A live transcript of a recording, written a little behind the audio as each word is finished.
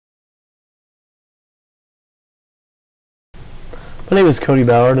My name is Cody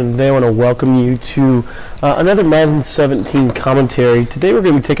Ballard, and today I want to welcome you to another Madden 17 commentary. Today we're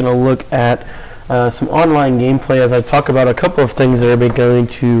going to be taking a look at some online gameplay as I talk about a couple of things that are going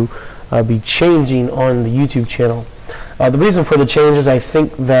to be changing on the YouTube channel. The reason for the change is I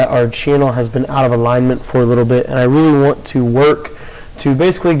think that our channel has been out of alignment for a little bit, and I really want to work to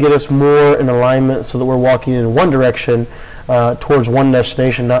basically get us more in alignment so that we're walking in one direction towards one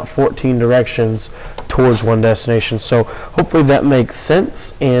destination, not 14 directions towards one destination. So hopefully that makes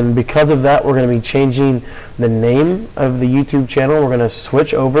sense, and because of that we're going to be changing the name of the YouTube channel. We're going to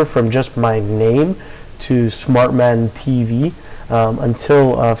switch over from just my name to Smart Madden TV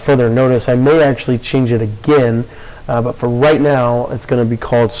until further notice. I may actually change it again, but for right now it's going to be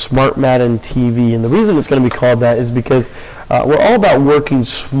called Smart Madden TV, and the reason it's going to be called that is because we're all about working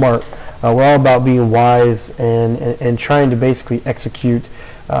smart. We're all about being wise and trying to basically execute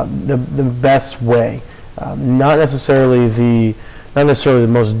the best way, not necessarily the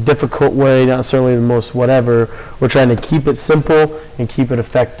most difficult way, not necessarily the most whatever. We're trying to keep it simple and keep it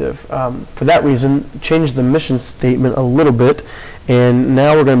effective. For that reason, change the mission statement a little bit, and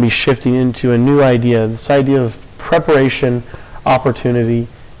now we're going to be shifting into a new idea, this idea of preparation, opportunity,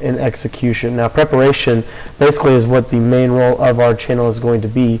 and execution. Now, preparation basically is what the main role of our channel is going to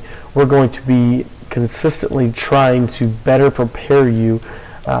be. We're going to be consistently trying to better prepare you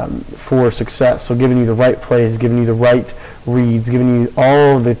for success. So giving you the right plays, giving you the right reads, giving you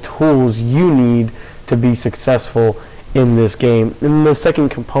all the tools you need to be successful in this game. And the second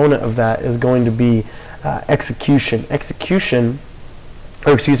component of that is going to be execution.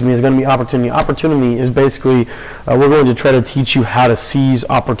 Is going to be opportunity. Opportunity is basically we're going to try to teach you how to seize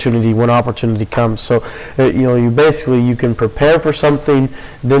opportunity when opportunity comes. So you can prepare for something,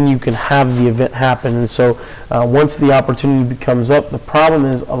 then you can have the event happen. And so once the opportunity comes up, the problem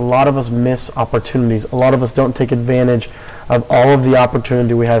is a lot of us miss opportunities. A lot of us don't take advantage of all of the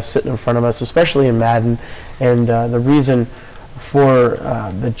opportunity we have sitting in front of us, especially in Madden. And the reason for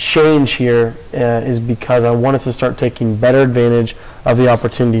the change here is because I want us to start taking better advantage of the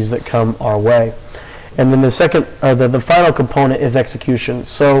opportunities that come our way. And then the second, the final component is execution.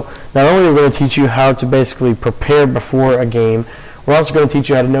 So not only are we going to teach you how to basically prepare before a game, we're also going to teach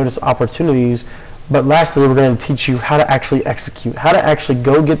you how to notice opportunities, but lastly we're going to teach you how to actually execute, how to actually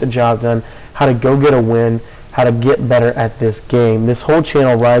go get the job done, how to go get a win, how to get better at this game. This whole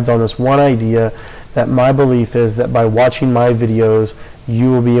channel rides on this one idea, that my belief is that by watching my videos,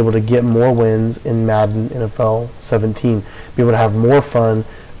 you will be able to get more wins in Madden NFL 17, be able to have more fun,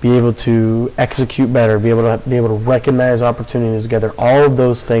 be able to execute better, be able to recognize opportunities together. All of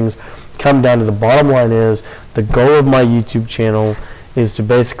those things come down to the bottom line is the goal of my YouTube channel is to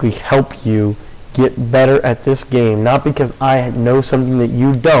basically help you get better at this game, not because I know something that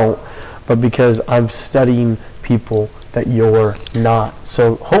you don't, but because I'm studying people that you're not.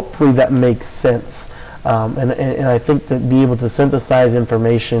 So hopefully that makes sense, and I think that be able to synthesize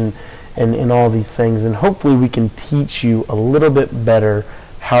information and all these things, and hopefully we can teach you a little bit better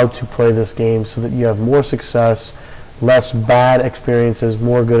how to play this game so that you have more success, less bad experiences,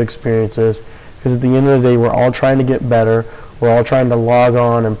 more good experiences, because at the end of the day we're all trying to get better. We're all trying to log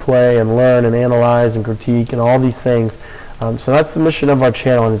on and play and learn and analyze and critique and all these things. So that's the mission of our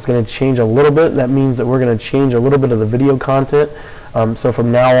channel, and it's going to change a little bit. That means that we're going to change a little bit of the video content. So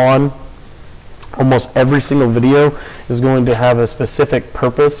from now on, almost every single video is going to have a specific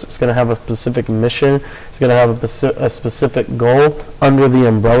purpose. It's going to have a specific mission. It's going to have a specific goal under the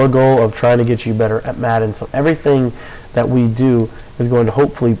umbrella goal of trying to get you better at Madden. So everything that we do is going to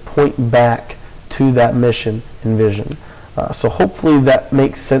hopefully point back to that mission and vision. So hopefully that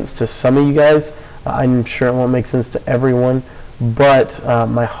makes sense to some of you guys. I'm sure it won't make sense to everyone, but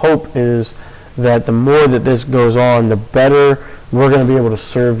my hope is that the more that this goes on, the better we're going to be able to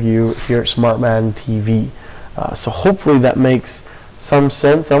serve you here at Smart Madden TV. So hopefully that makes some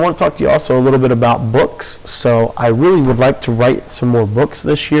sense. I want to talk to you also a little bit about books. So I really would like to write some more books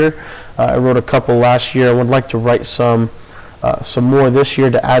this year. I wrote a couple last year. I would like to write some more this year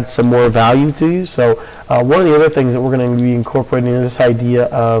to add some more value to you. So one of the other things that we're going to be incorporating is this idea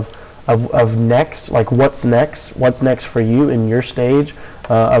of next, like what's next for you in your stage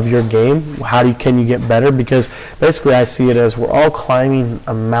of your game. Can you get better? Because basically I see it as we're all climbing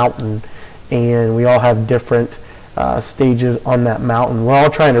a mountain, and we all have different stages on that mountain. We're all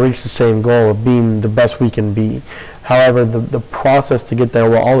trying to reach the same goal of being the best we can be. However, the process to get there,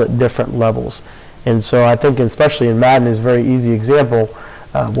 we're all at different levels. And so I think especially in Madden is a very easy example.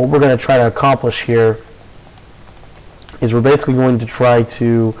 What we're going to try to accomplish here is we're basically going to try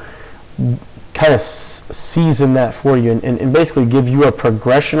to kind of season that for you and basically give you a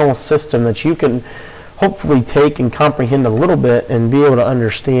progressional system that you can hopefully take and comprehend a little bit and be able to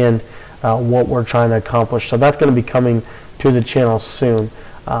understand what we're trying to accomplish. So that's going to be coming to the channel soon.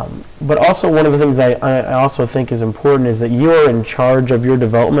 But also one of the things I also think is important is that you are in charge of your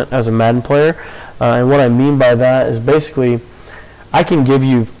development as a Madden player. And what I mean by that is basically I can give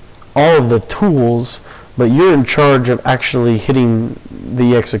you all of the tools, but you're in charge of actually hitting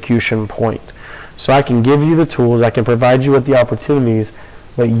the execution point. So I can give you the tools, I can provide you with the opportunities,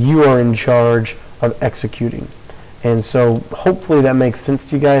 but you are in charge of executing. And so hopefully that makes sense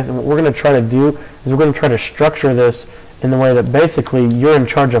to you guys. And what we're going to try to do is we're going to try to structure this in the way that basically you're in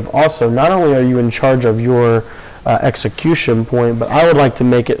charge of also. Not only are you in charge of your execution point, but I would like to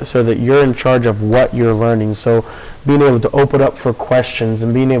make it so that you're in charge of what you're learning. So being able to open up for questions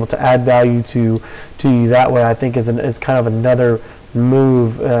and being able to add value to you that way, I think is kind of another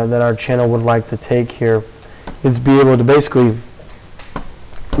move that our channel would like to take here, is be able to basically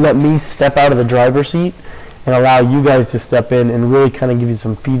let me step out of the driver's seat and allow you guys to step in and really kind of give you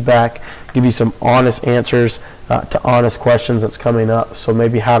some feedback, give you some honest answers to honest questions that's coming up. So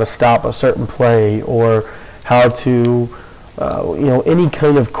maybe how to stop a certain play, or how to, any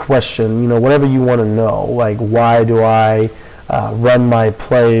kind of question, whatever you want to know, like why do I run my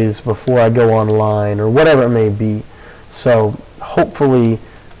plays before I go online, or whatever it may be. So hopefully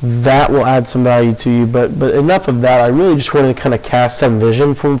that will add some value to you. But enough of that. I really just wanted to kind of cast some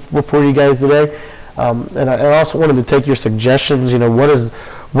vision for you guys today. And I also wanted to take your suggestions.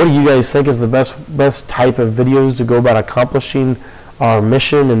 What do you guys think is the best type of videos to go about accomplishing our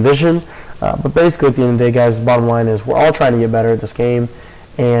mission and vision? But basically, at the end of the day, guys, the bottom line is we're all trying to get better at this game,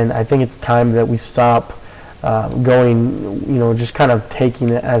 and I think it's time that we stop going, just kind of taking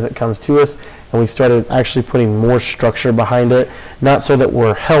it as it comes to us, and we started actually putting more structure behind it, not so that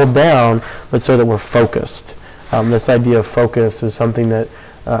we're held down, but so that we're focused. This idea of focus is something that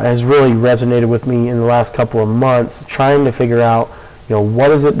has really resonated with me in the last couple of months, trying to figure out,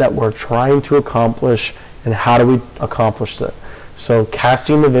 what is it that we're trying to accomplish and how do we accomplish it. So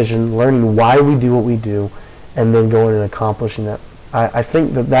casting the vision, learning why we do what we do, and then going and accomplishing it. I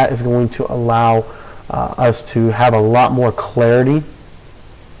think that is going to allow us to have a lot more clarity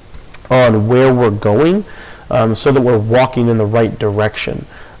on where we're going, so that we're walking in the right direction.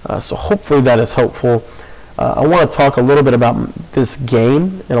 So hopefully that is helpful. I want to talk a little bit about this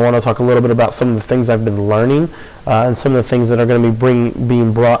game, and I want to talk a little bit about some of the things I've been learning, and some of the things that are going to be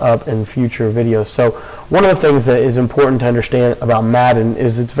being brought up in future videos. So one of the things that is important to understand about Madden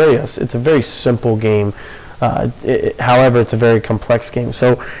is it's a very simple game. However, it's a very complex game.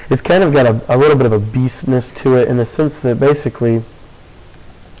 So it's kind of got a little bit of a beastness to it, in the sense that basically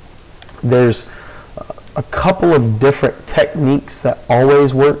there's a couple of different techniques that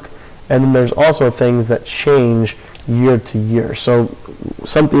always work, and then there's also things that change year to year. So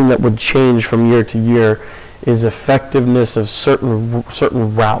something that would change from year to year is effectiveness of certain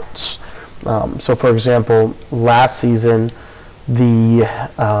routes. So for example, last season, the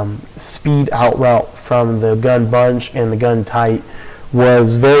speed out route from the gun bunch and the gun tight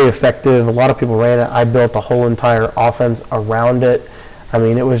was very effective. A lot of people ran it. I built a whole entire offense around it. I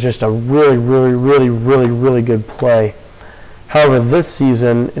mean, it was just a really good play. However, this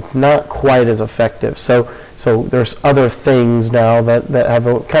season, it's not quite as effective. So there's other things now that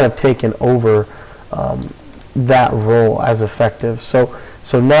have kind of taken over that role as effective. So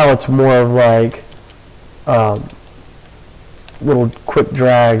now it's more of like little quick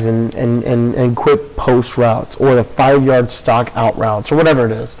drags and quick post routes, or the 5-yard stock out routes, or whatever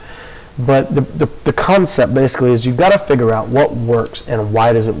it is. But the concept basically is you've got to figure out what works and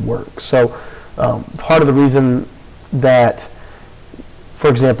why does it work. So part of the reason that, for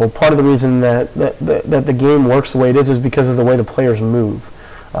example, part of the reason that the game works the way it is because of the way the players move.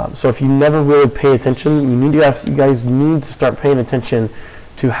 So if you never really pay attention, you guys need to start paying attention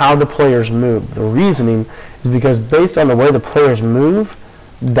to how the players move. The reasoning is because based on the way the players move,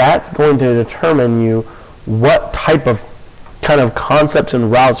 that's going to determine you what type of kind of concepts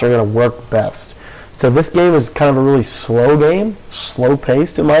and routes are going to work best. So this game is kind of a really slow game, slow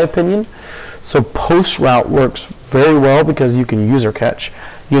paced in my opinion. So post route works very well because you can user catch.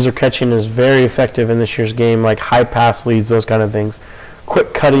 User catching is very effective in this year's game, like high pass leads, those kind of things.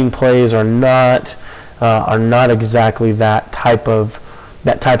 Quick cutting plays are not exactly that type of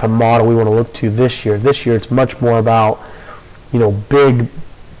model we want to look to this year. This year it's much more about big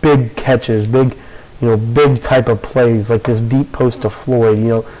catches, big type of plays, like this deep post to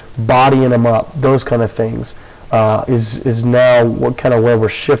Floyd, bodying them up, those kind of things is now where we're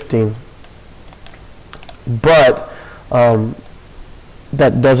shifting. But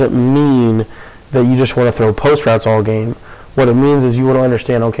that doesn't mean that you just want to throw post routes all game. What it means is you want to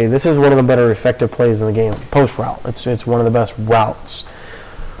understand, okay, this is one of the better effective plays in the game. Post route. It's one of the best routes.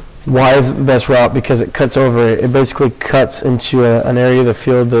 Why is it the best route? Because it cuts over it. It basically cuts into an area of the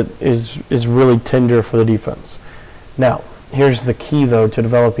field that is really tender for the defense. Now, here's the key, though, to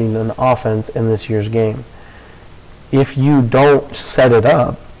developing an offense in this year's game. If you don't set it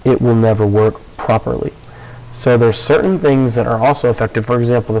up, it will never work properly. So there's certain things that are also effective. For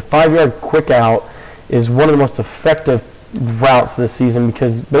example, the 5-yard quick out is one of the most effective routes this season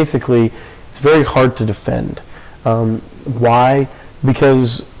because basically it's very hard to defend. Why?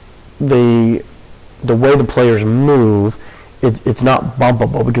 Because the way the players move, it's not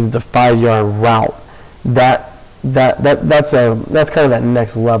bumpable because it's a 5-yard route. That's kind of that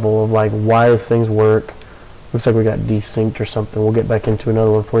next level of like, why does things work? Looks like we got desynced or something. We'll get back into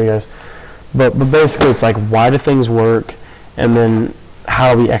another one for you guys. But basically it's like, why do things work, and then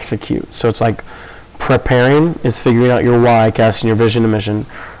how do we execute? So it's like preparing is figuring out your why, casting your vision and mission.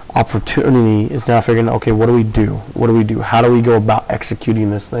 Opportunity is now figuring out, okay, what do we do? What do we do? How do we go about executing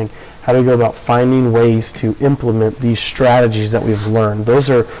this thing? How do we go about finding ways to implement these strategies that we've learned? Those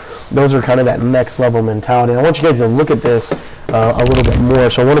are kind of that next level mentality. And I want you guys to look at this a little bit more.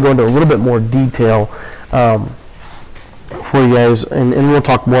 So I want to go into a little bit more detail for you guys, and we'll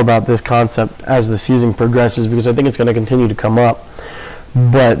talk more about this concept as the season progresses because I think it's going to continue to come up.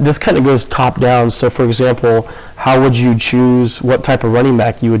 But this kind of goes top down. So, for example, how would you choose what type of running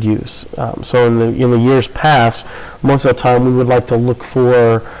back you would use? So in the years past, most of the time we would like to look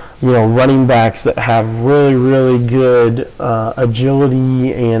for running backs that have really, really good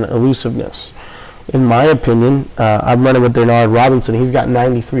agility and elusiveness. In my opinion, I'm running with Bernard Robinson. He's got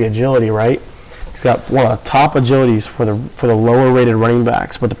 93 agility, right? He's got one of the top agilities for the lower rated running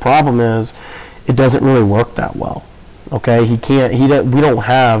backs. But the problem is, it doesn't really work that well. Okay, we don't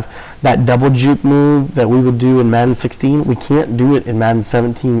have that double juke move that we would do in Madden 16. We can't do it in Madden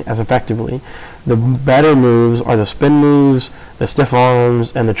 17 as effectively. The better moves are the spin moves, the stiff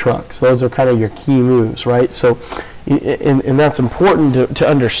arms, and the trucks. Those are kind of your key moves, right? So, and that's important to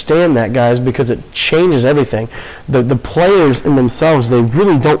understand that, guys, because it changes everything. The players in themselves, they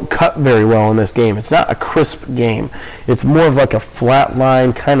really don't cut very well in this game. It's not a crisp game. It's more of like a flat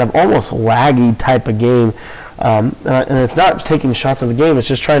line, kind of almost laggy type of game. And it's not taking shots at the game. It's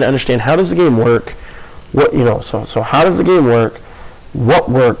just trying to understand, how does the game work? So how does the game work? What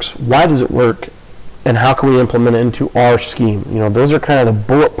works? Why does it work? And how can we implement it into our scheme? Those are kind of the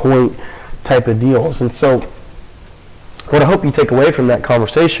bullet point type of deals. And so what I hope you take away from that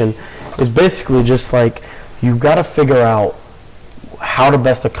conversation is basically just like, you've got to figure out how to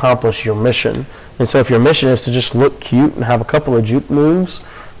best accomplish your mission. And so if your mission is to just look cute and have a couple of juke moves,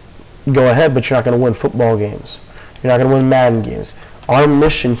 go ahead, but you're not going to win football games. You're not going to win Madden games. Our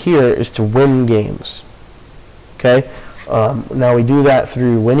mission here is to win games. Okay? Now we do that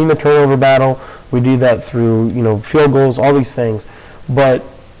through winning the turnover battle. We do that through field goals, all these things. But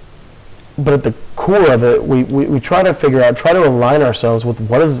at the core of it, we try to figure out, try to align ourselves with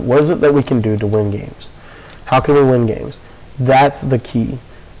what is it that we can do to win games. How can we win games? That's the key.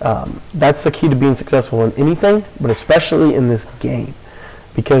 That's the key to being successful in anything, but especially in this game.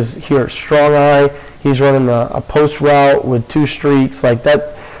 Because here at Strong Eye, he's running a post route with 2 streaks. Like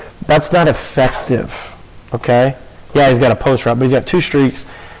that's not effective. Okay? Yeah, he's got a post route, but he's got 2 streaks.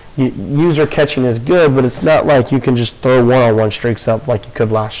 User catching is good, but it's not like you can just throw one-on-one streaks up like you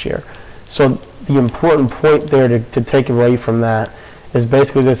could last year. So the important point there to take away from that is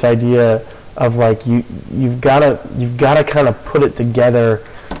basically this idea of like you've got to kind of put it together.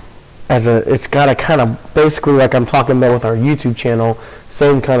 It's got to kind of, basically like I'm talking about with our YouTube channel,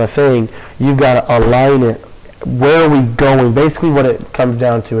 same kind of thing. You've got to align it. Where are we going? Basically what it comes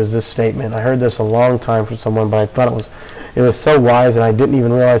down to is this statement. I heard this a long time from someone, but I thought it was so wise, and I didn't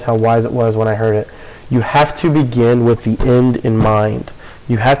even realize how wise it was when I heard it. You have to begin with the end in mind.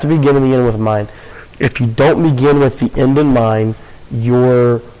 You have to begin in the end with mind. If you don't begin with the end in mind,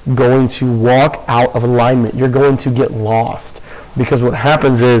 you're going to walk out of alignment. You're going to get lost. Because what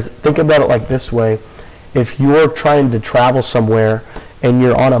happens is, think about it like this way. If you're trying to travel somewhere and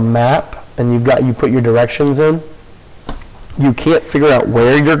you're on a map and you put your directions in, you can't figure out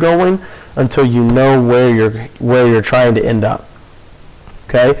where you're going until you know where you're trying to end up.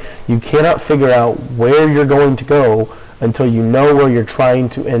 Okay? You cannot figure out where you're going to go until you know where you're trying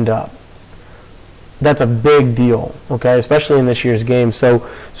to end up. That's a big deal, okay, especially in this year's game. So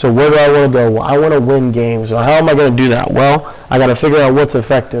where do I want to go? Well, I want to win games. So how am I going to do that? Well, I got to figure out what's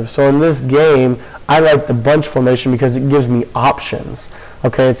effective. So in this game, I like the bunch formation because it gives me options.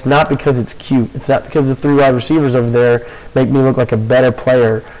 Okay, it's not because it's cute. It's not because the 3 wide receivers over there make me look like a better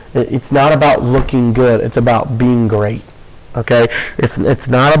player. It's not about looking good. It's about being great. Okay, it's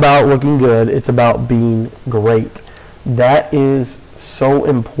not about looking good, it's about being great. That is so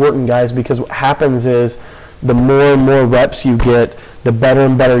important, guys, because what happens is the more and more reps you get, the better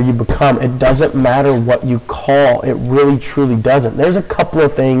and better you become. It doesn't matter what you call. It really, truly doesn't. There's a couple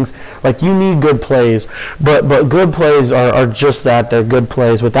of things, like you need good plays, but good plays are just that. They're good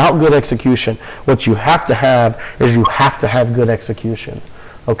plays. Without good execution, what you have to have is you have to have good execution.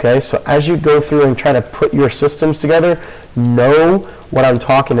 Okay, so as you go through and try to put your systems together, know what I'm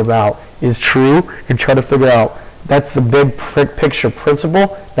talking about is true and try to figure out that's the big picture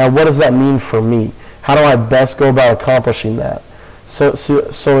principle. Now, what does that mean for me? How do I best go about accomplishing that? So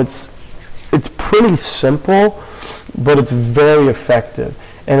it's pretty simple, but it's very effective.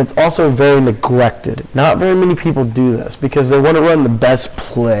 And it's also very neglected. Not very many people do this because they want to run the best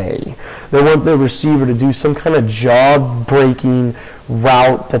play. They want their receiver to do some kind of jaw-breaking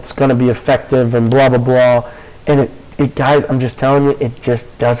route that's going to be effective and blah, blah, blah. And it, guys, I'm just telling you, it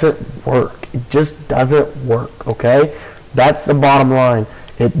just doesn't work. It just doesn't work, okay? That's the bottom line.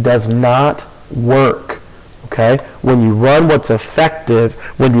 It does not work, okay? When you run what's effective,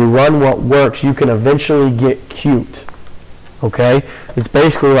 when you run what works, you can eventually get cute. Okay? It's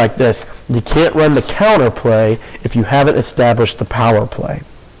basically like this. You can't run the counter play if you haven't established the power play.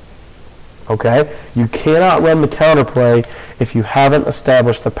 Okay? You cannot run the counter play if you haven't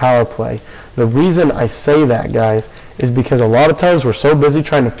established the power play. The reason I say that, guys, is because a lot of times we're so busy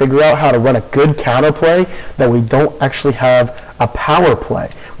trying to figure out how to run a good counter play that we don't actually have a power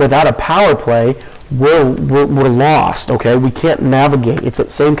play. Without a power play, we're lost. Okay? We can't navigate. It's that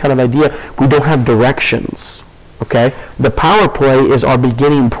same kind of idea. We don't have directions. Okay, the power play is our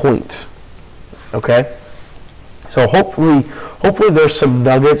beginning point. Okay, so hopefully there's some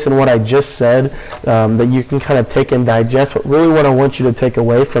nuggets in what I just said that you can kind of take and digest. But really, what I want you to take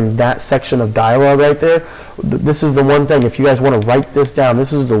away from that section of dialogue right there, this is the one thing. If you guys want to write this down,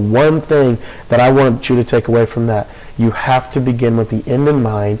 this is the one thing that I want you to take away from that. You have to begin with the end in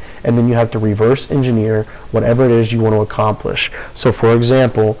mind, and then you have to reverse engineer whatever it is you want to accomplish. So, for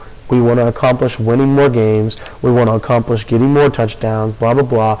example, we want to accomplish winning more games. We want to accomplish getting more touchdowns, blah, blah,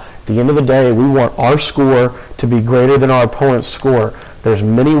 blah. At the end of the day, we want our score to be greater than our opponent's score. There's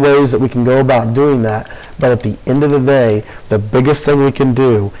many ways that we can go about doing that, but at the end of the day, the biggest thing we can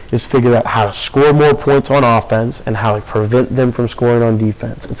do is figure out how to score more points on offense and how to prevent them from scoring on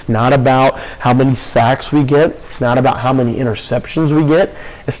defense. It's not about how many sacks we get. It's not about how many interceptions we get.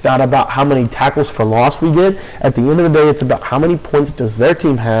 It's not about how many tackles for loss we get. At the end of the day, it's about how many points does their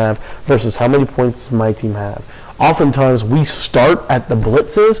team have versus how many points does my team have. Oftentimes, we start at the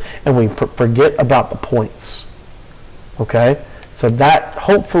blitzes and we forget about the points. Okay? So that,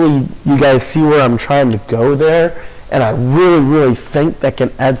 hopefully, you guys see where I'm trying to go there, and I really, really think that can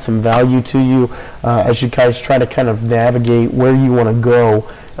add some value to you as you guys try to kind of navigate where you want to go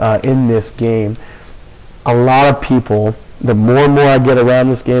in this game. A lot of people, the more and more I get around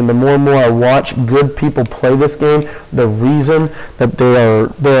this game, the more and more I watch good people play this game, the reason that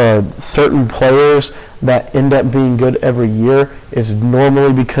there are certain players that end up being good every year is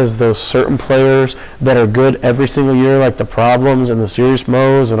normally because those certain players that are good every single year, like the Problems and the Serious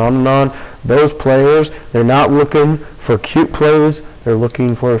Mo's and on, those players, they're not looking for cute plays, they're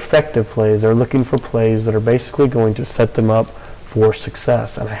looking for effective plays. They're looking for plays that are basically going to set them up for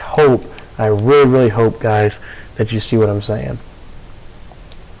success. And I really, really hope, guys, that you see what I'm saying.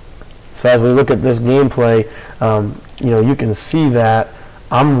 So as we look at this gameplay, you can see that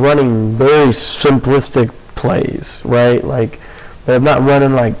I'm running very simplistic plays, right? Like, but I'm not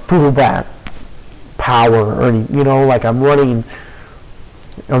running like fullback power or any, like I'm running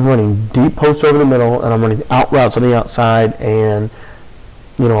deep posts over the middle, and I'm running out routes on the outside, and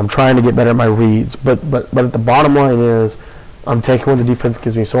I'm trying to get better at my reads. But at the bottom line is I'm taking what the defense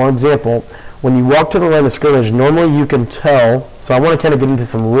gives me. So, for example, when you walk to the line of scrimmage, normally you can tell. So I want to kind of get into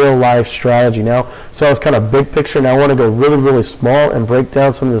some real life strategy now. So it's kind of big picture. Now I want to go really, really small and break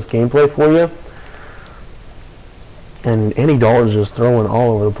down some of this gameplay for you. And Andy Dalton's just throwing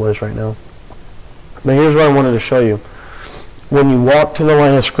all over the place right now. But here's what I wanted to show you. When you walk to the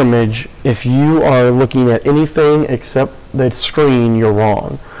line of scrimmage, if you are looking at anything except the screen, you're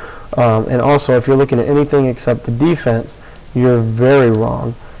wrong. And also, if you're looking at anything except the defense, you're very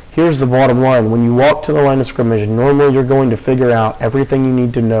wrong. Here's the bottom line. When you walk to the line of scrimmage, normally you're going to figure out everything you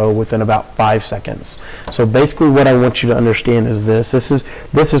need to know within about 5 seconds. So basically what I want you to understand is this.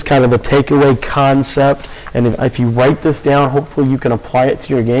 This is kind of the takeaway concept. And if you write this down, hopefully you can apply it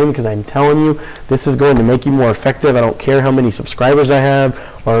to your game, because I'm telling you, this is going to make you more effective. I don't care how many subscribers I have,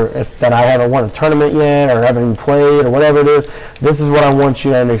 or if that I haven't won a tournament yet, or haven't even played, or whatever it is. This is what I want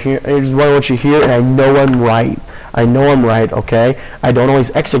you to hear. This is what I want you to hear, and I know I'm right. I know I'm right, okay? I don't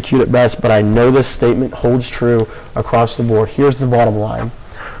always execute it best, but I know this statement holds true across the board. Here's the bottom line.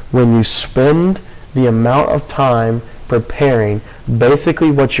 When you spend the amount of time preparing,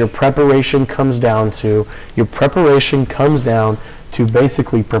 basically what your preparation comes down to,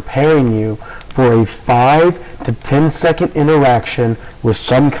 basically preparing you for a 5 to 10 second interaction with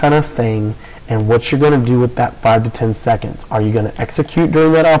some kind of thing, and what you're going to do with that 5 to 10 seconds. Are you going to execute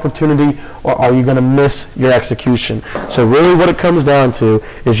during that opportunity, or are you going to miss your execution? So really what it comes down to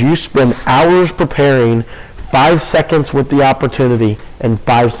is you spend hours preparing, 5 seconds with the opportunity, and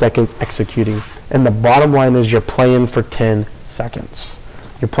 5 seconds executing. And the bottom line is you're playing for 10 seconds.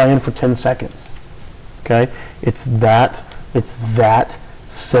 You're playing for 10 seconds. Okay? It's that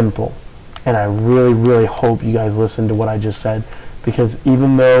simple. And I really, really hope you guys listen to what I just said, because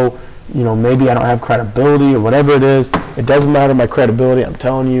even though, you know, maybe I don't have credibility or whatever it is, it doesn't matter my credibility. I'm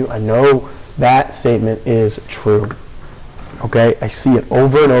telling you, I know that statement is true. Okay? I see it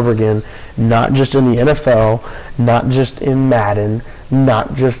over and over again, not just in the NFL, not just in Madden,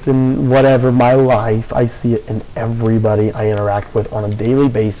 not just in whatever my life. I see it in everybody I interact with on a daily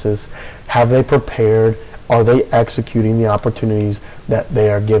basis. Have they prepared? Are they executing the opportunities that they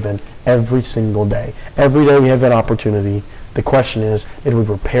are given every single day? Every day we have an opportunity. The question is, did we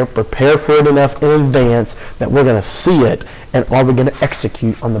prepare for it enough in advance that we're going to see it, and are we going to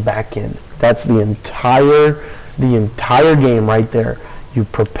execute on the back end? That's the entire game right there. You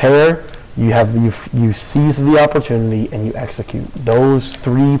prepare, you seize the opportunity, and you execute. Those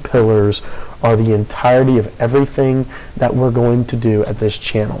 3 pillars are the entirety of everything that we're going to do at this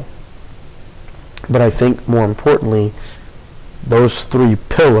channel. But I think more importantly, those 3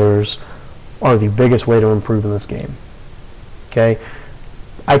 pillars are the biggest way to improve in this game. Okay?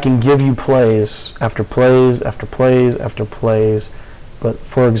 I can give you plays after plays after plays after plays, but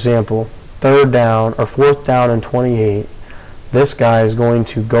for example, 3rd down or 4th down and 28, this guy is going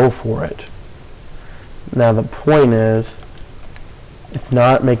to go for it. Now the point is, it's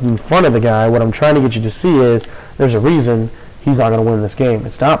not making fun of the guy. What I'm trying to get you to see is there's a reason he's not going to win this game.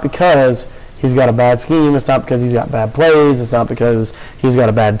 It's not because he's got a bad scheme. It's not because he's got bad plays. It's not because he's got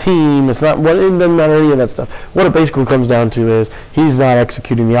a bad team. It doesn't matter any of that stuff. What it basically comes down to is he's not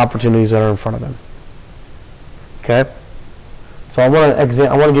executing the opportunities that are in front of him. Okay? So I want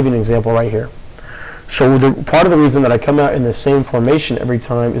to give you an example right here. So part of the reason that I come out in the same formation every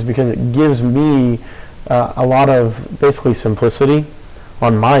time is because it gives me a lot of basically simplicity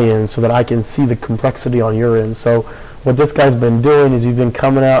on my end so that I can see the complexity on your end. So what this guy's been doing is he's been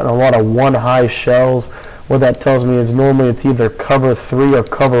coming out in a lot of 1-high shells. What that tells me is normally it's either cover 3 or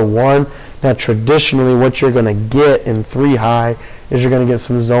cover 1. Now traditionally what you're going to get in 3-high is you're going to get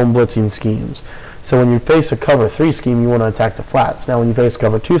some zone blitzing schemes. So when you face a cover 3 scheme, you want to attack the flats. Now when you face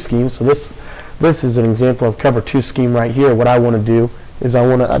cover 2 schemes, so this is an example of cover 2 scheme right here. What I want to do is I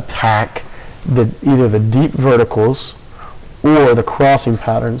want to attack either the deep verticals or the crossing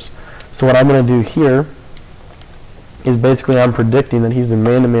patterns. So what I'm going to do here is basically I'm predicting that he's in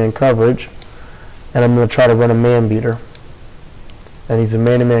man-to-man coverage, and I'm going to try to run a man beater. And he's in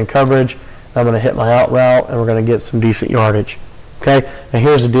man-to-man coverage, and I'm going to hit my out route, and we're going to get some decent yardage. Okay? Now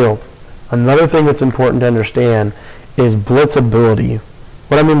here's the deal. Another thing that's important to understand is blitzability.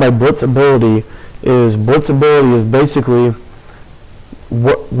 What I mean by blitzability is basically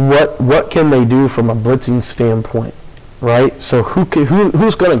what can they do from a blitzing standpoint, right? So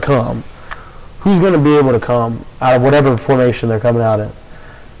who's going to come? Who's going to be able to come out of whatever formation they're coming out in?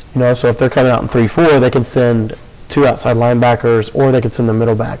 You know, so if they're coming out in 3-4, they can send 2 outside linebackers, or they could send the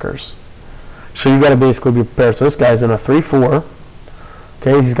middle backers. So you've got to basically be prepared. So this guy's in a 3-4.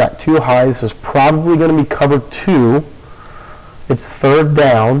 Okay, he's got 2 high. This is probably going to be cover 2. It's 3rd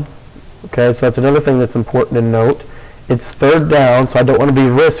down. Okay, so that's another thing that's important to note. It's 3rd down, so I don't want to be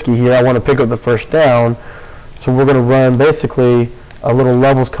risky here. I want to pick up the 1st down. So we're going to run basically a little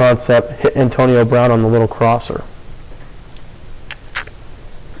levels concept, hit Antonio Brown on the little crosser.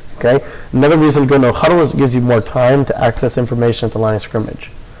 Okay, another reason to go no huddle is it gives you more time to access information at the line of scrimmage.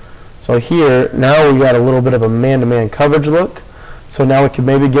 So here, now we got a little bit of a man-to-man coverage look. So now we can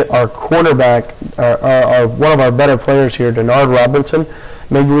maybe get our cornerback, one of our better players here, Denard Robinson.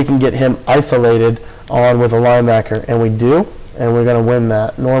 Maybe we can get him isolated on with a linebacker, and we do, and we're going to win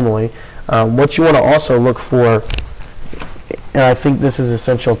that normally. What you want to also look for, and I think this is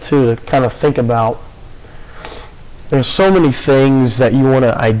essential too, to kind of think about, there's so many things that you want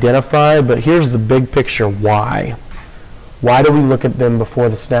to identify, but here's the big picture why. Why do we look at them before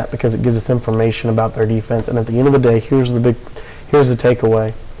the snap? Because it gives us information about their defense, and at the end of the day, here's the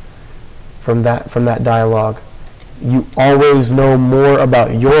takeaway from that dialogue. you always know more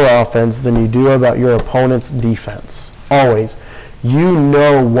about your offense than you do about your opponent's defense. Always. You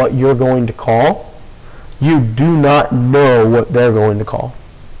know what you're going to call. You do not know what they're going to call.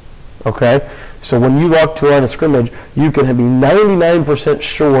 Okay? So when you walk to a line of scrimmage, you can be 99%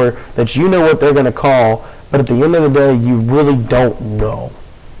 sure that you know what they're going to call, but at the end of the day, you really don't know.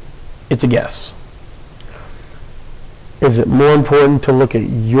 It's a guess. Is it more important to look at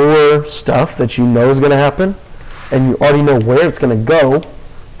your stuff that you know is going to happen, and you already know where it's going to go,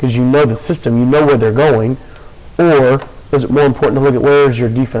 because you know the system, you know where they're going, or is it more important to look at where is your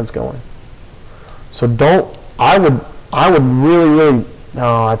defense going? So I would really,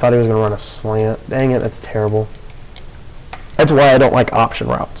 oh, I thought he was going to run a slant. Dang it, that's terrible. That's why I don't like option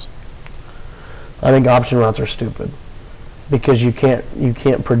routes. I think option routes are stupid, because you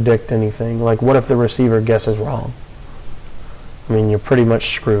can't predict anything. Like, what if the receiver guesses wrong? I mean, you're pretty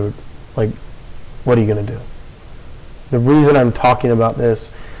much screwed. Like, what are you going to do? The reason I'm talking about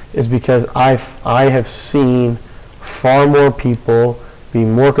this is because I have seen far more people be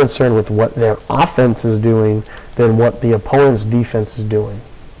more concerned with what their offense is doing than what the opponent's defense is doing.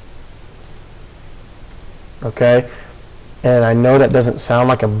 Okay? And I know that doesn't sound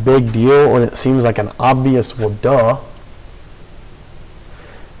like a big deal, and it seems like an obvious, well, duh.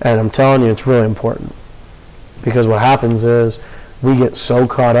 And I'm telling you, it's really important. Because what happens is we get so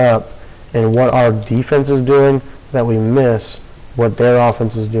caught up in what our defense is doing that we miss what their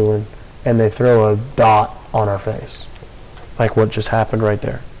offense is doing, and they throw a dot on our face. Like what just happened right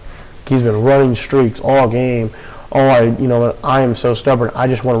there. He's been running streaks all game. Oh, I am so stubborn. I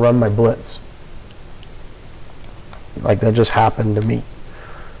just want to run my blitz. Like that just happened to me.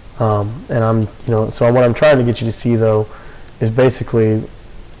 And so what I'm trying to get you to see though is basically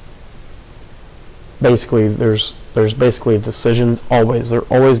there's basically decisions always. There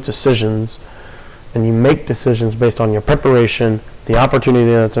are always decisions, and you make decisions based on your preparation, the opportunity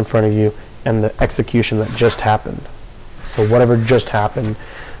that's in front of you, and the execution that just happened. So whatever just happened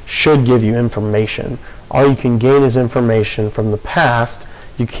should give you information. All you can gain is information from the past.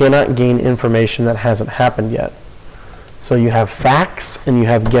 You cannot gain information that hasn't happened yet. So you have facts and you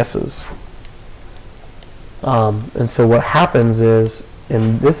have guesses. And so what happens is,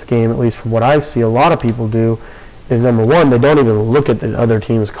 in this game, at least from what I see a lot of people do, is number one, they don't even look at the other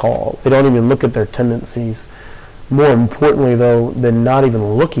team's call. They don't even look at their tendencies. More importantly, though, than not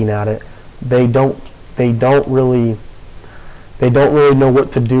even looking at it, they don't really know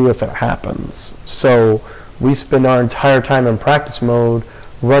what to do if it happens. So we spend our entire time in practice mode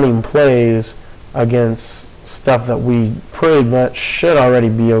running plays against stuff that we pretty much should already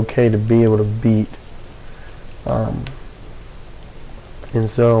be okay to be able to beat. And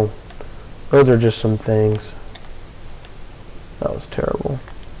so those are just some things. That was terrible.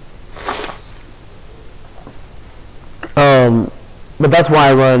 But that's why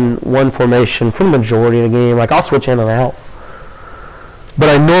I run one formation for the majority of the game. Like, I'll switch in and out. But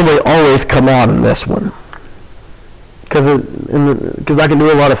I normally always come out in this one. Because I can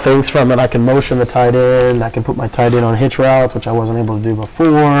do a lot of things from it. I can motion the tight end. I can put my tight end on hitch routes, which I wasn't able to do before.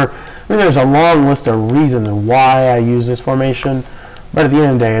 I mean, there's a long list of reasons why I use this formation. But at the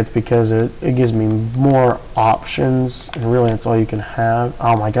end of the day, it's because it gives me more options. And really, that's all you can have.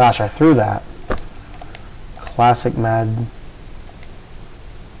 Oh my gosh, I threw that. Classic Madden.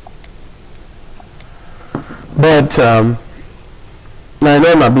 But I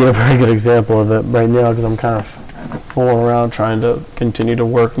know I'm not being a very good example of it right now because I'm kind of fooling around trying to continue to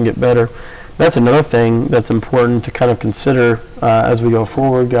work and get better. That's another thing that's important to kind of consider as we go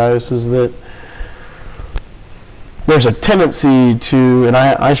forward, guys, is that there's a tendency to, and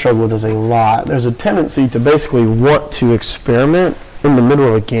I struggle with this a lot, there's a tendency to basically want to experiment in the middle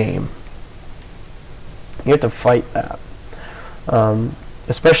of a game. You have to fight that.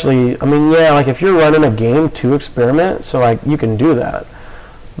 Especially, I mean, yeah, like if you're running a game to experiment, so like you can do that.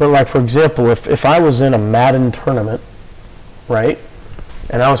 But like, for example, if I was in a Madden tournament, right,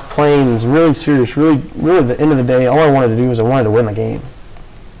 and I was playing really serious, really at the end of the day, all I wanted to do was I wanted to win the game,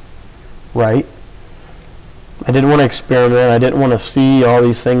 right? I didn't want to experiment. I didn't want to see all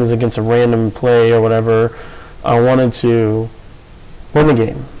these things against a random play or whatever. I wanted to win the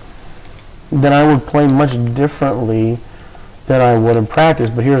game. Then I would play much differently than I would in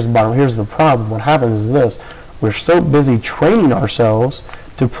practice. But here's the problem. What happens is this: we're so busy training ourselves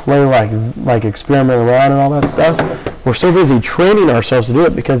to play like experiment around and all that stuff. We're so busy training ourselves to do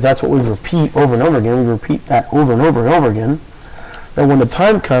it because that's what we repeat over and over again. We repeat that over and over and over again. And when the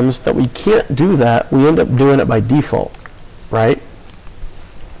time comes that we can't do that, we end up doing it by default, right?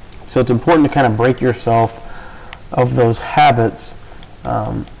 So it's important to kind of break yourself of those habits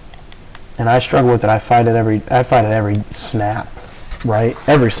and and I struggle with it. I fight it every snap, right?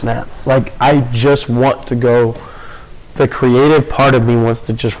 Every snap. Like, I just want to go. The creative part of me wants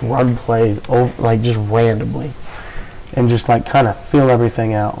to just run plays over, like, just randomly, and just like kind of feel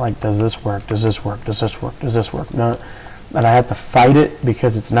everything out. Like, does this work? Does this work? Does this work? Does this work? No. And I have to fight it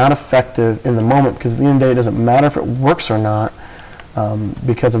because it's not effective in the moment, because at the end of the day it doesn't matter if it works or not,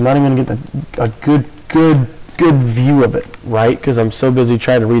 because I'm not even going to get a good view of it, right? Because I'm so busy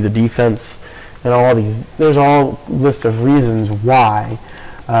trying to read the defense and all these. There's all list of reasons why,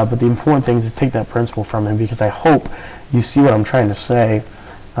 but the important thing is to take that principle from him, because I hope you see what I'm trying to say,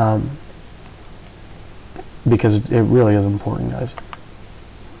 because it really is important, guys.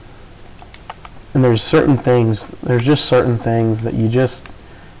 And there's just certain things that you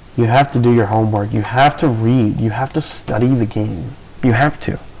have to do your homework. You have to read. You have to study the game. You have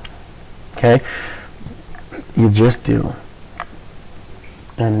to. Okay? You just do.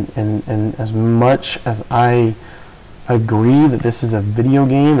 And as much as I agree that this is a video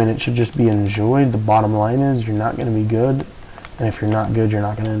game and it should just be enjoyed, the bottom line is you're not going to be good. And if you're not good, you're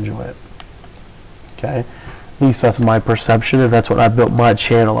not going to enjoy it. Okay? At least that's my perception, and that's what I built my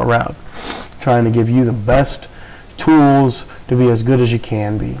channel around. Trying to give you the best tools to be as good as you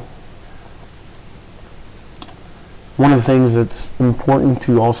can be. One of the things that's important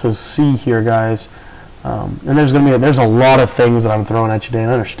to also see here, guys, and there's a lot of things that I'm throwing at you today, and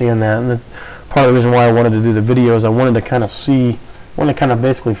I understand that. And part of the reason why I wanted to do the video is I wanted to kind of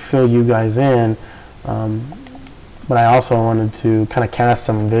basically fill you guys in, but I also wanted to kind of cast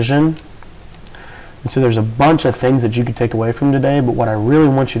some vision. And so there's a bunch of things that you could take away from today, but what I really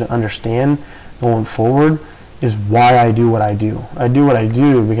want you to understand going forward is why I do what I do. I do what I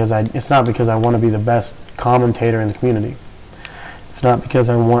do because it's not because I want to be the best commentator in the community. It's not because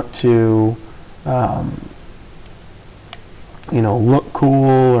I want to, look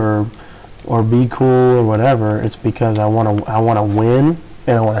cool or be cool or whatever. It's because I want to win,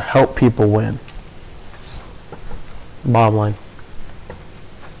 and I want to help people win. Bottom line.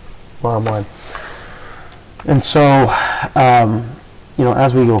 Bottom line. And so,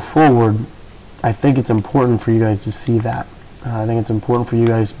 as we go forward, I think it's important for you guys to see that. I think it's important for you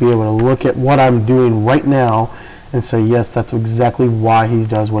guys to be able to look at what I'm doing right now and say, yes, that's exactly why he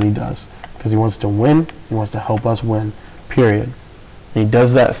does what he does. Because he wants to win. He wants to help us win, period. And he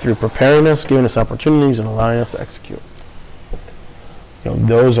does that through preparing us, giving us opportunities, and allowing us to execute.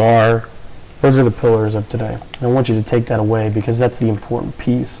 Those are the pillars of today. I want you to take that away, because that's the important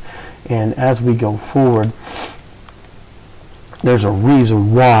piece. And as we go forward, there's a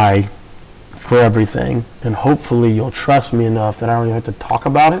reason why for everything, and hopefully you'll trust me enough that I don't even have to talk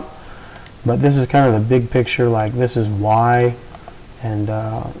about it. But this is kind of the big picture, like this is why, and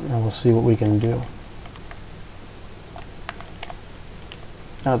we'll see what we can do.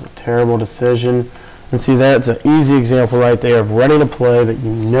 That was a terrible decision. And see, that's an easy example right there of running a play that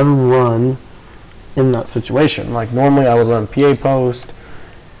you never run in that situation. Like normally I would run PA post,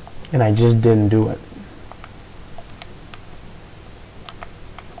 and I just didn't do it.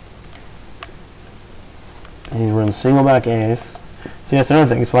 And he runs single back ace. See, that's another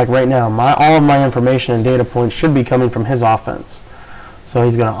thing. It's like right now, all of my information and data points should be coming from his offense. So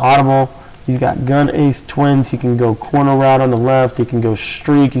he's going to audible. He's got gun ace twins. He can go corner route on the left. He can go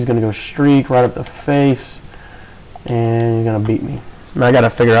streak. He's going to go streak right up the face. And he's going to beat me. And I got to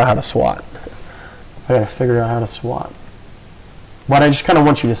figure out how to swat. But I just kind of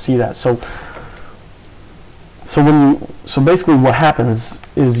want you to see that. So basically what happens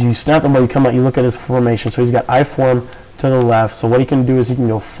is you snap the ball, you come out, you look at his formation. So he's got I form to the left. So what he can do is he can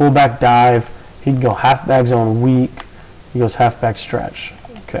go fullback dive. He can go halfback zone weak. He goes halfback stretch.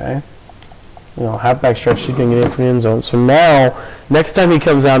 Okay. Halfback stretch, he can get in from the end zone. So now, next time he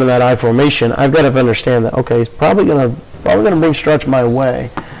comes out in that I formation, I've got to understand that, okay, he's probably gonna bring stretch my way.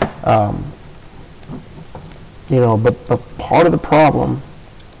 But part of the problem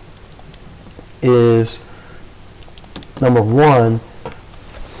is, number one,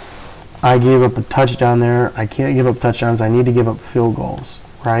 I gave up a touchdown there. I can't give up touchdowns. I need to give up field goals,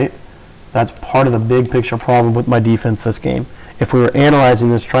 right? That's part of the big picture problem with my defense this game. If we were analyzing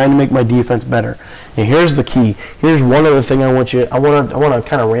this, trying to make my defense better. And here's the key. Here's one other thing I want to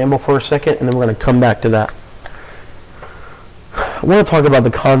kind of ramble for a second, and then we're going to come back to that. I want to talk about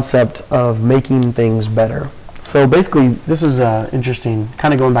the concept of making things better. So basically, this is interesting,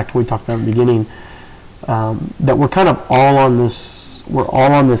 kind of going back to what we talked about in the beginning, that we're kind of all on this,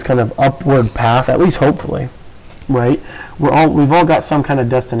 kind of upward path, at least hopefully, right? We've all got some kind of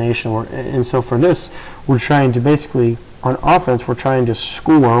destination, and so for this, we're trying to basically, on offense, we're trying to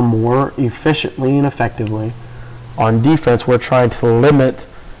score more efficiently and effectively. On defense, we're trying to limit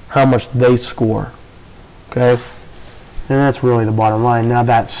how much they score. Okay? And that's really the bottom line. Now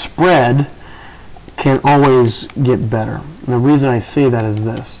that spread can always get better. And the reason I say that is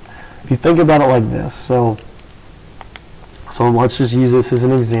this. If you think about it like this, so let's just use this as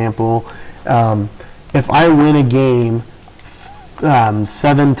an example. If I win a game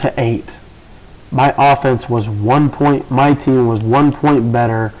 7-8, my offense was 1 point, my team was 1 point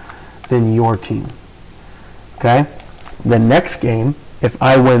better than your team. Okay? The next game, if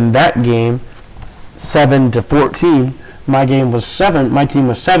I win that game 7-14, my team was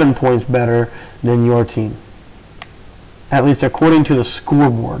 7 points better than your team. At least according to the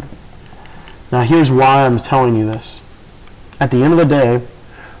scoreboard. Now here's why I'm telling you this. At the end of the day,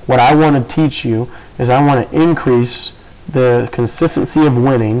 what I want to teach you is I want to increase the consistency of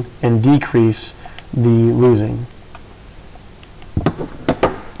winning and decrease the losing.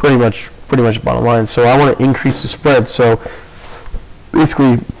 Pretty much bottom line. So I want to increase the spread. So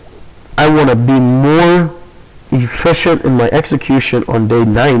basically, I want to be more efficient in my execution on day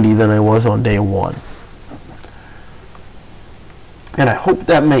 90 than I was on day 1. And I hope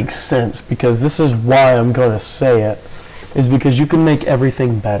that makes sense, because this is why I'm going to say it, is because you can make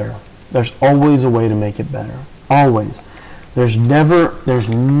everything better. There's always a way to make it better. Always. There's never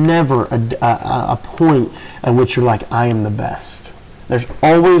a point at which you're like, I am the best. There's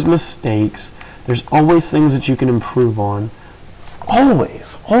always mistakes. There's always things that you can improve on.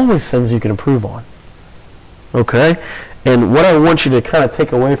 Always things you can improve on. Okay? And what I want you to kind of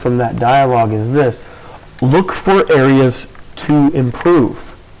take away from that dialogue is this. Look for areas to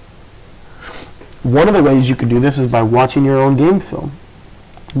improve. One of the ways you can do this is by watching your own game film.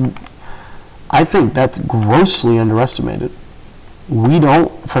 I think that's grossly underestimated. We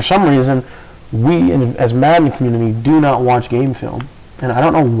don't, for some reason, we as Madden community do not watch game film. And I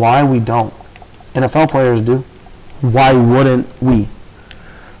don't know why we don't. NFL players do. Why wouldn't we?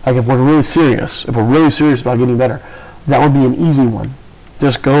 Like if we're really serious about getting better, that would be an easy one.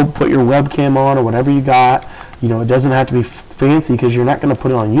 Just go put your webcam on or whatever you got. You know, it doesn't have to be fancy because you're not going to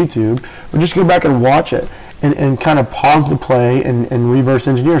put it on YouTube. But just go back and watch it and kind of pause the play and reverse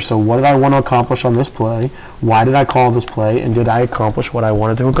engineer. So what did I want to accomplish on this play? Why did I call this play? And did I accomplish what I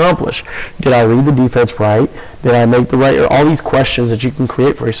wanted to accomplish? Did I read the defense right? Did I make the right? All these questions that you can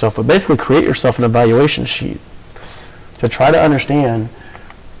create for yourself. But basically create yourself an evaluation sheet to try to understand,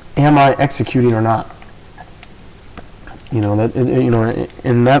 am I executing or not? You know,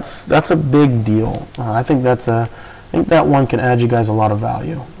 and that's a big deal. I think that one can add you guys a lot of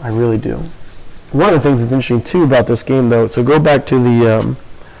value. I really do. One of the things that's interesting too about this game, though, so go back to the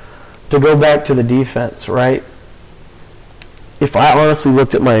defense, right? If I honestly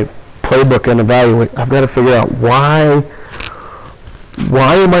looked at my playbook and evaluate, I've got to figure out why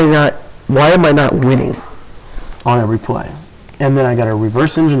am I not winning on every play, and then I got to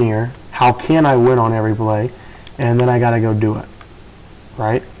reverse engineer. How can I win on every play? And then I got to go do it,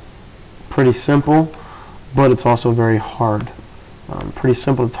 right? Pretty simple, but it's also very hard. Pretty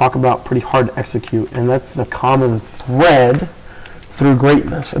simple to talk about, pretty hard to execute, and that's the common thread through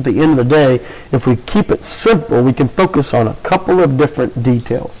greatness. At the end of the day, if we keep it simple, we can focus on a couple of different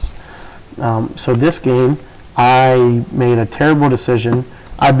details. So this game, I made a terrible decision.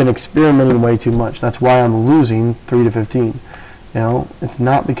 I've been experimenting way too much. That's why I'm losing 3-15. You know, it's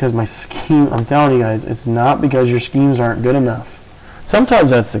not because my scheme, I'm telling you guys, it's not because your schemes aren't good enough.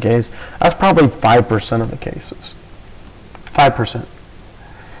 Sometimes that's the case. That's probably 5% of the cases. 5%.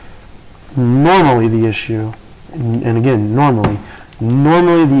 Normally the issue, and again, normally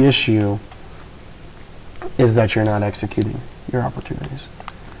the issue is that you're not executing your opportunities.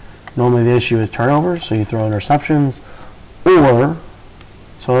 Normally the issue is turnovers, so you throw interceptions, or,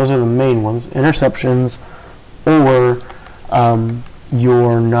 so those are the main ones, interceptions, or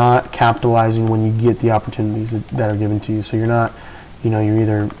you're not capitalizing when you get the opportunities that are given to you. So you're not, you're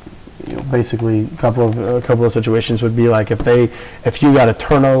either, basically a couple of situations would be like if you got a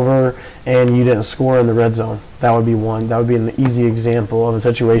turnover and you didn't score in the red zone. That would be one. That would be an easy example of a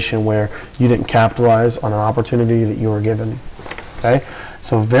situation where you didn't capitalize on an opportunity that you were given. Okay,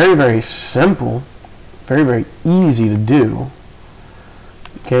 so very, very simple, very, very easy to do.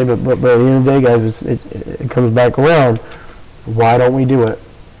 Okay, but at the end of the day, guys, it comes back around. Why don't we do it?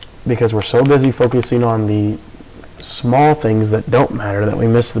 Because we're so busy focusing on the small things that don't matter that we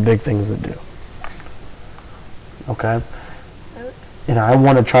miss the big things that do. Okay, and I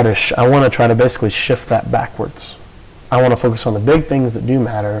want to try to basically shift that backwards. I want to focus on the big things that do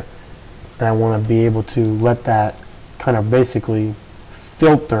matter, and I want to be able to let that kind of basically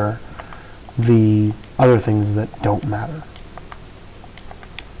filter the other things that don't matter.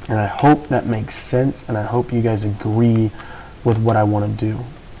 And I hope that makes sense, and I hope you guys agree with what I want to do.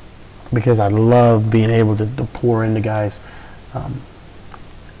 because I love being able to pour into guys.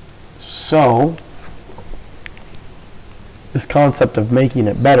 So this concept of making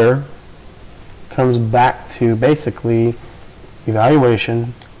it better comes back to basically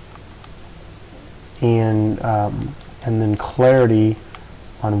evaluation and then clarity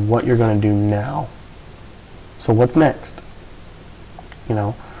on what you're going to do now. So what's next? You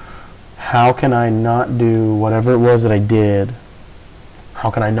know, how can I not do whatever it was that I did?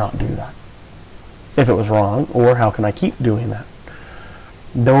 How can I not do that if it was wrong? Or how can I keep doing that?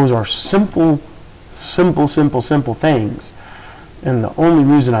 Those are simple things. And the only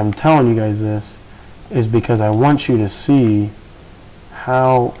reason I'm telling you guys this is because I want you to see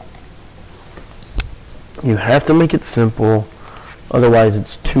how you have to make it simple, otherwise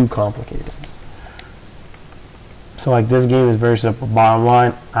it's too complicated. So like this game is very simple. Bottom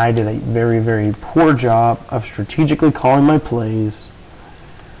line, I did a very poor job of strategically calling my plays.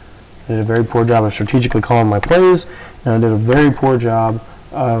 I did a very poor job of strategically calling my plays, and I did a very poor job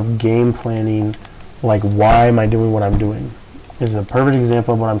of game planning, like why am I doing what I'm doing. This is a perfect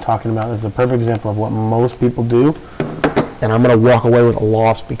example of what I'm talking about. This is a perfect example of what most people do, and I'm going to walk away with a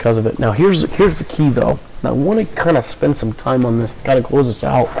loss because of it. Now here's the key though. Now, I want to kind of spend some time on this, kind of close this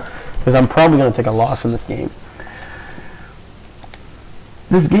out, because I'm probably going to take a loss in this game.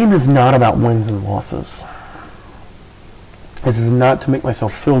 This game is not about wins and losses. This is not to make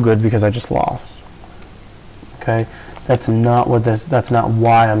myself feel good because I just lost. Okay? That's not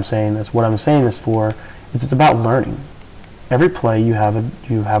why I'm saying this. What I'm saying this for is it's about learning. Every play you have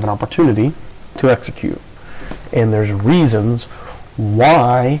an opportunity to execute. And there's reasons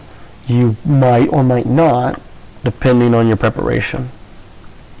why you might or might not, depending on your preparation.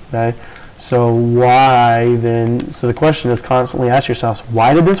 Okay? So why then, so the question is constantly ask yourselves,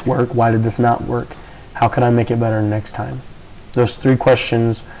 why did this work? Why did this not work? How can I make it better next time? Those three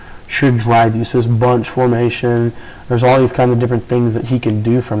questions should drive you. So this bunch formation, there's all these kinds of different things that he can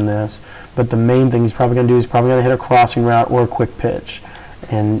do from this. But the main thing he's probably going to do is probably going to hit a crossing route or a quick pitch.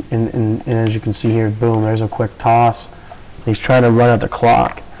 And as you can see here, boom, there's a quick toss. He's trying to run out the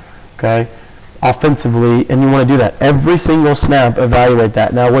clock. Okay? Offensively, and you want to do that every single snap. Evaluate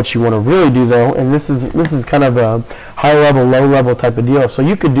that. Now, what you want to really do, though, and this is kind of a high level, low level type of deal. So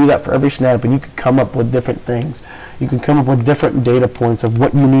you could do that for every snap, and you could come up with different things. You can come up with different data points of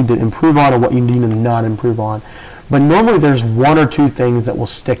what you need to improve on and what you need to not improve on. But normally, there's one or two things that will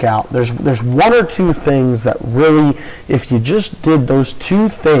stick out. There's one or two things that really, if you just did those two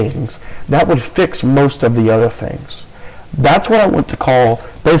things, that would fix most of the other things. That's what I want to call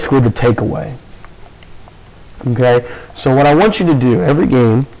basically the takeaway. Okay, so what I want you to do every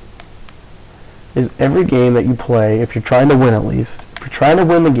game is every game that you play, if you're trying to win at least, if you're trying to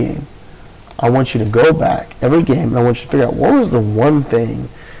win the game, I want you to go back every game and I want you to figure out what was the one thing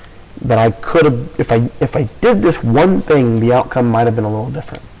that I could have, if I did this one thing, the outcome might have been a little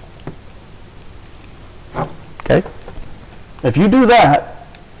different. Okay? If you do that,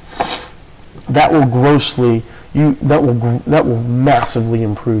 that will that will massively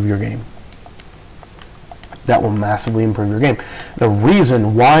improve your game. That will massively improve your game. The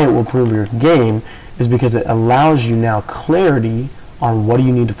reason why it will improve your game is because it allows you now clarity on what do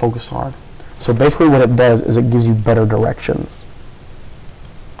you need to focus on. So basically what it does is it gives you better directions.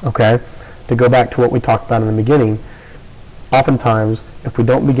 Okay? To go back to what we talked about in the beginning, oftentimes if we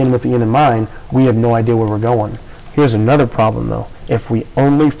don't begin with the end in mind, we have no idea where we're going. Here's another problem though. If we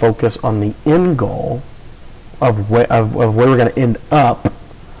only focus on the end goal of where we're going to end up,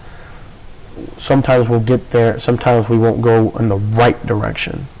 sometimes we'll get there, sometimes we won't go in the right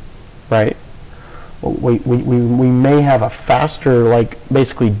direction, right? We may have a faster, like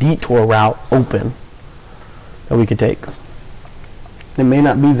basically detour route open that we could take. It may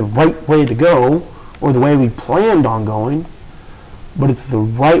not be the right way to go or the way we planned on going, but it's the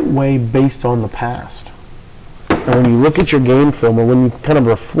right way based on the past. And when you look at your game film or when you kind of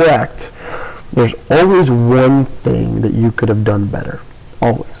reflect, there's always one thing that you could have done better.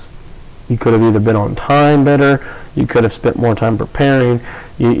 Always. You could have either been on time better, you could have spent more time preparing.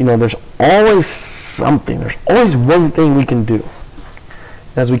 You know, there's always something. There's always one thing we can do.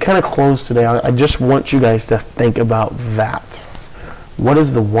 As we kind of close today, I just want you guys to think about that. What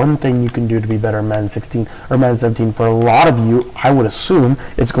is the one thing you can do to be better in Madden 16 or Madden 17? For a lot of you, I would assume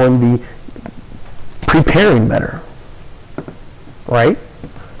it's going to be preparing better, right?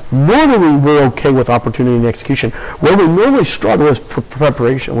 Normally, we're okay with opportunity and execution. Where we normally struggle is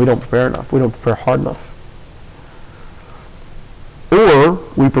preparation. We don't prepare enough. We don't prepare hard enough. Or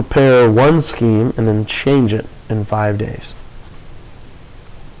we prepare one scheme and then change it in 5 days.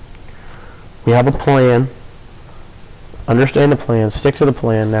 We have a plan Understand the plan, stick to the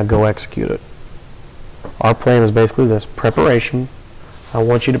plan, now go execute it. Our plan is basically this: preparation. I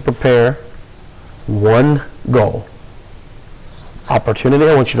want you to prepare one goal. Opportunity,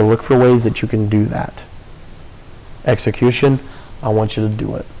 I want you to look for ways that you can do that. Execution, I want you to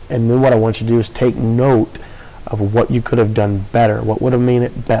do it. And then what I want you to do is take note of what you could have done better. What would have made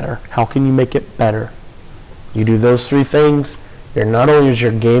it better? How can you make it better? You do those three things, you're not only is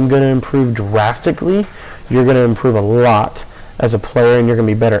your game going to improve drastically, you're going to improve a lot as a player, and you're going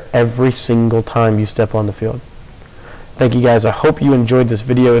to be better every single time you step on the field. Thank you guys. I hope you enjoyed this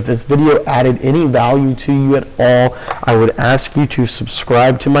video. If this video added any value to you at all, I would ask you to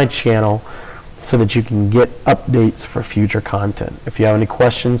subscribe to my channel so that you can get updates for future content. If you have any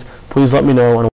questions, please let me know.